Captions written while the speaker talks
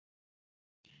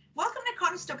Welcome to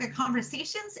Conestoga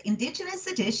Conversations Indigenous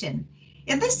Edition.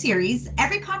 In this series,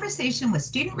 every conversation with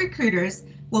student recruiters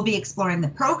will be exploring the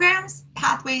programs,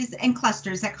 pathways, and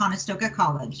clusters at Conestoga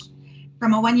College.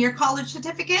 From a one-year college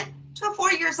certificate to a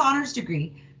 4 years honors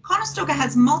degree, Conestoga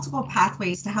has multiple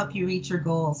pathways to help you reach your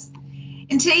goals.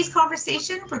 In today's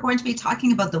conversation, we're going to be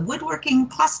talking about the woodworking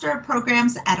cluster of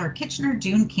programs at our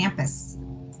Kitchener-Dune campus.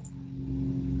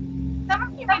 Some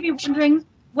of you may be wondering,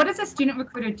 what does a student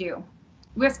recruiter do?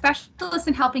 We're specialists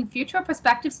in helping future or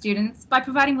prospective students by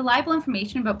providing reliable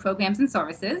information about programs and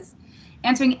services,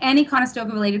 answering any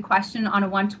Conestoga-related question on a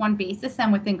one-to-one basis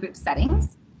and within group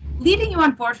settings, leading you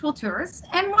on virtual tours,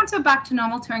 and once we're back to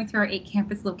normal, touring through our 8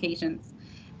 campus locations.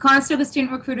 Conestoga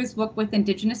student recruiters work with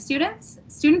Indigenous students,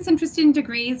 students interested in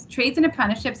degrees, trades and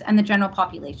apprenticeships, and the general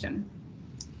population.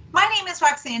 My name is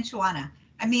Roxane Shawana.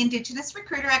 I'm the Indigenous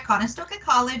recruiter at Conestoga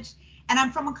College, and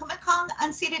I'm from Conestoga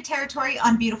unceded territory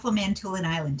on beautiful Manitoulin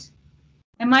Island.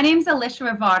 And my name is Elisha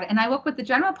Rivard, and I work with the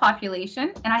general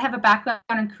population, and I have a background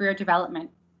in career development.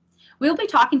 We'll be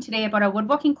talking today about our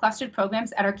woodworking clustered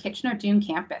programs at our Kitchener-Dune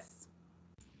campus.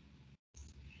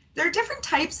 There are different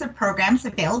types of programs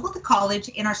available at the college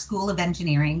in our School of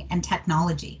Engineering and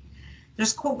Technology.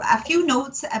 There's a few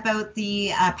notes about the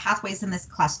pathways in this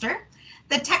cluster.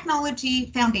 The Technology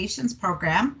Foundations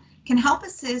program can help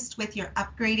assist with your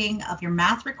upgrading of your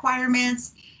math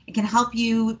requirements. It can help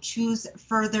you choose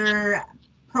further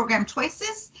program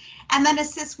choices and then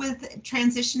assist with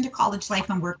transition to college life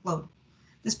and workload.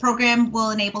 This program will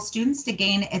enable students to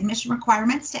gain admission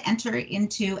requirements to enter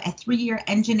into a 3-year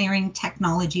engineering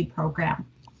technology program.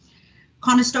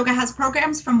 Conestoga has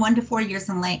programs from 1 to 4 years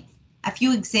in length. A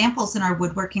few examples in our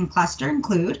woodworking cluster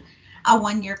include a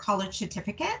 1-year college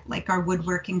certificate, like our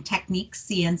Woodworking Techniques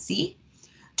CNC,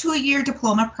 2-year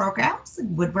diploma programs,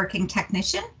 Woodworking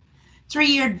Technician,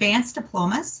 3-year advanced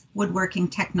diplomas, Woodworking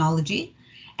Technology,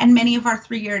 and many of our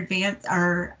 3-year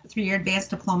advanced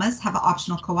diplomas have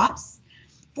optional co-ops,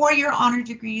 4-year honor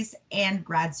degrees, and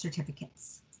grad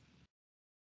certificates.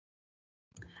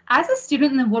 As a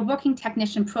student in the Woodworking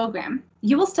Technician program,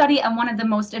 you will study at one of the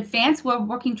most advanced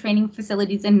woodworking training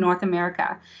facilities in North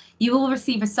America. You will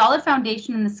receive a solid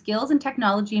foundation in the skills and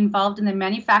technology involved in the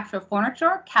manufacture of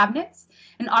furniture, cabinets,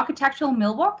 and architectural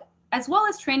millwork, as well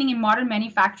as training in modern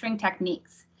manufacturing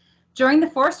techniques. During the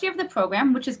first year of the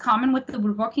program, which is common with the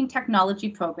Woodworking Technology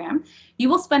program, you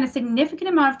will spend a significant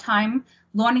amount of time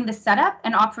learning the setup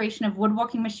and operation of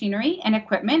woodworking machinery and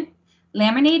equipment,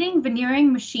 laminating,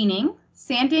 veneering, machining,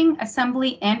 sanding,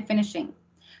 assembly, and finishing.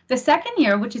 The second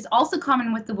year, which is also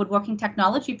common with the Woodworking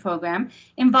Technology program,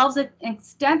 involves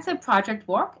extensive project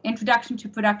work, introduction to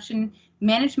production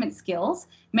management skills,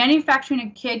 manufacturing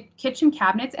of kitchen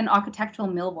cabinets, and architectural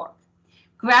millwork.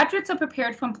 Graduates are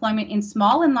prepared for employment in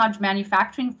small and large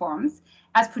manufacturing firms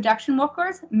as production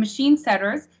workers, machine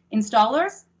setters,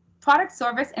 installers, product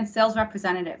service, and sales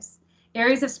representatives.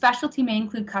 Areas of specialty may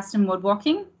include custom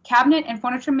woodworking, cabinet and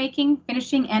furniture making,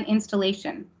 finishing, and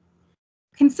installation.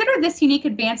 Consider this unique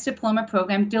advanced diploma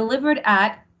program delivered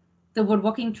at the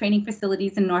woodworking training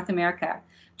facilities in North America.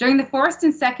 During the first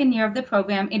and second year of the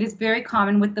program, it is very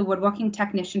common with the Woodworking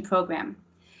Technician program.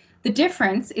 The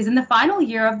difference is in the final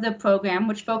year of the program,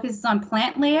 which focuses on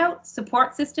plant layout,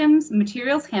 support systems,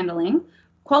 materials handling,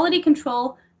 quality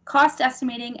control, cost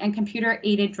estimating, and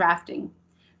computer-aided drafting.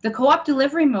 The co-op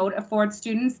delivery mode affords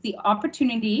students the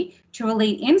opportunity to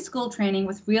relate in-school training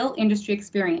with real industry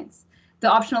experience. The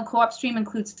optional co-op stream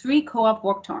includes 3 co-op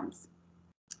work terms.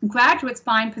 Graduates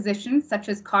find positions such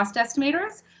as cost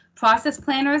estimators, process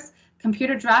planners,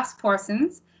 computer drafts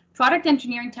persons, product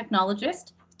engineering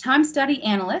technologist, time study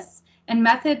analysts, and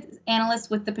method analysts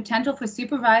with the potential for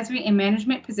supervisory and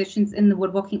management positions in the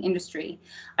woodworking industry.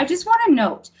 I just want to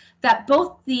note that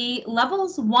both the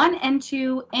levels 1 and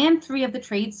 2 and 3 of the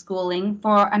trade schooling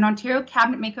for an Ontario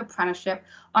cabinet maker apprenticeship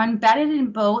are embedded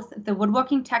in both the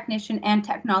Woodworking Technician and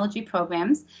Technology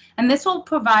programs, and this will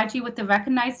provide you with the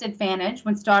recognized advantage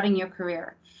when starting your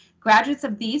career. Graduates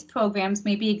of these programs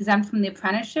may be exempt from the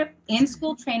apprenticeship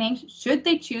in-school training should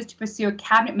they choose to pursue a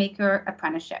cabinet maker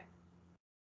apprenticeship.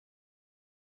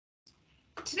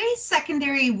 Today's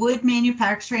secondary wood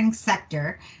manufacturing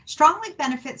sector strongly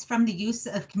benefits from the use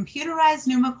of computerized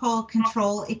numerical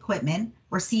control equipment,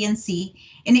 or CNC,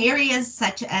 in areas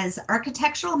such as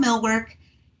architectural millwork,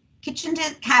 kitchen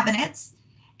cabinets,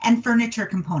 and furniture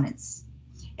components.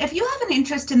 If you have an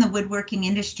interest in the woodworking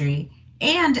industry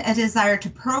and a desire to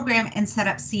program and set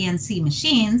up CNC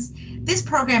machines, this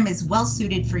program is well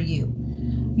suited for you.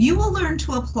 You will learn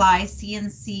to apply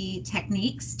CNC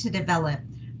techniques to develop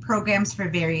programs for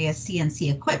various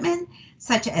CNC equipment,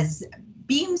 such as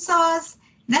beam saws,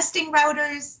 nesting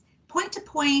routers,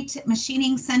 point-to-point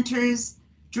machining centers,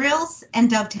 drills, and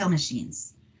dovetail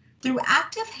machines. Through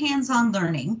active hands-on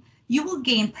learning, you will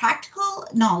gain practical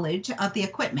knowledge of the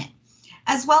equipment,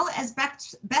 as well as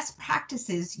best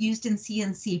practices used in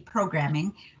CNC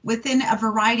programming within a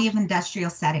variety of industrial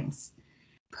settings.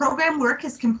 Program work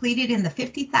is completed in the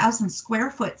 50,000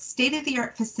 square foot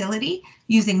state-of-the-art facility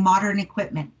using modern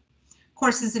equipment.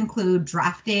 Courses include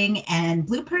drafting and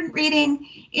blueprint reading,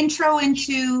 intro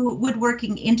into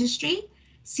woodworking industry,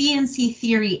 CNC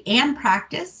theory and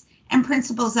practice, and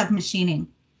principles of machining.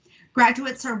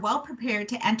 Graduates are well prepared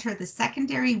to enter the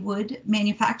secondary wood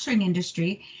manufacturing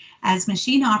industry as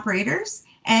machine operators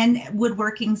and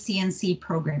woodworking CNC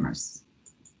programmers.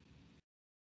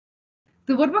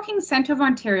 The Woodworking Centre of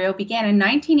Ontario began in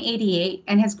 1988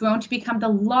 and has grown to become the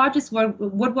largest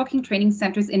woodworking training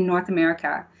centres in North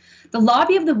America. The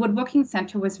lobby of the Woodworking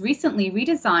Centre was recently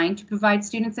redesigned to provide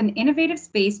students an innovative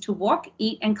space to work,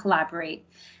 eat, and collaborate.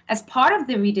 As part of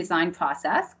the redesign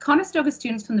process, Conestoga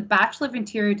students from the Bachelor of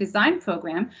Interior Design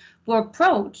program were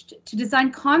approached to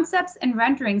design concepts and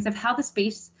renderings of how the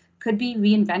space could be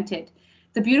reinvented.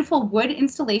 The beautiful wood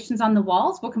installations on the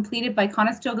walls were completed by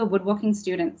Conestoga woodworking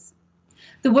students.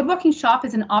 The Woodworking Shop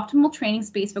is an optimal training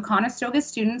space for Conestoga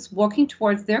students working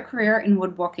towards their career in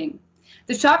woodworking.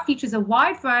 The shop features a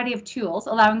wide variety of tools,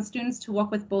 allowing students to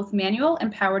work with both manual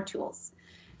and power tools.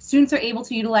 Students are able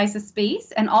to utilize the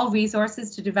space and all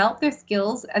resources to develop their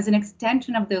skills as an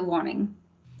extension of their learning.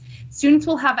 Students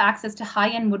will have access to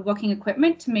high-end woodworking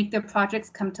equipment to make their projects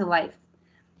come to life.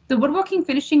 The Woodworking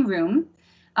Finishing Room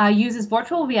uses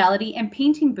virtual reality and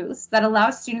painting booths that allow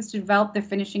students to develop their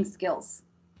finishing skills.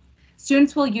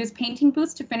 Students will use painting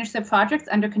booths to finish their projects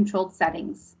under controlled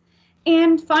settings.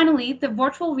 And finally, the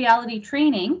virtual reality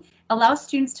training allows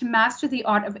students to master the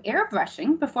art of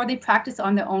airbrushing before they practice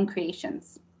on their own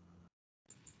creations.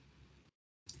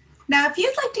 Now, if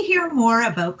you'd like to hear more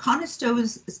about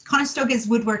Conestoga's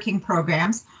woodworking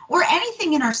programs or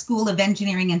anything in our School of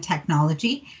Engineering and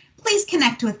Technology, please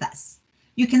connect with us.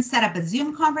 You can set up a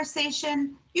Zoom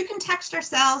conversation, you can text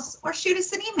ourselves, or shoot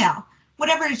us an email,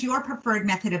 whatever is your preferred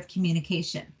method of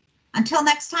communication. Until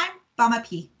next time, Bama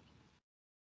P.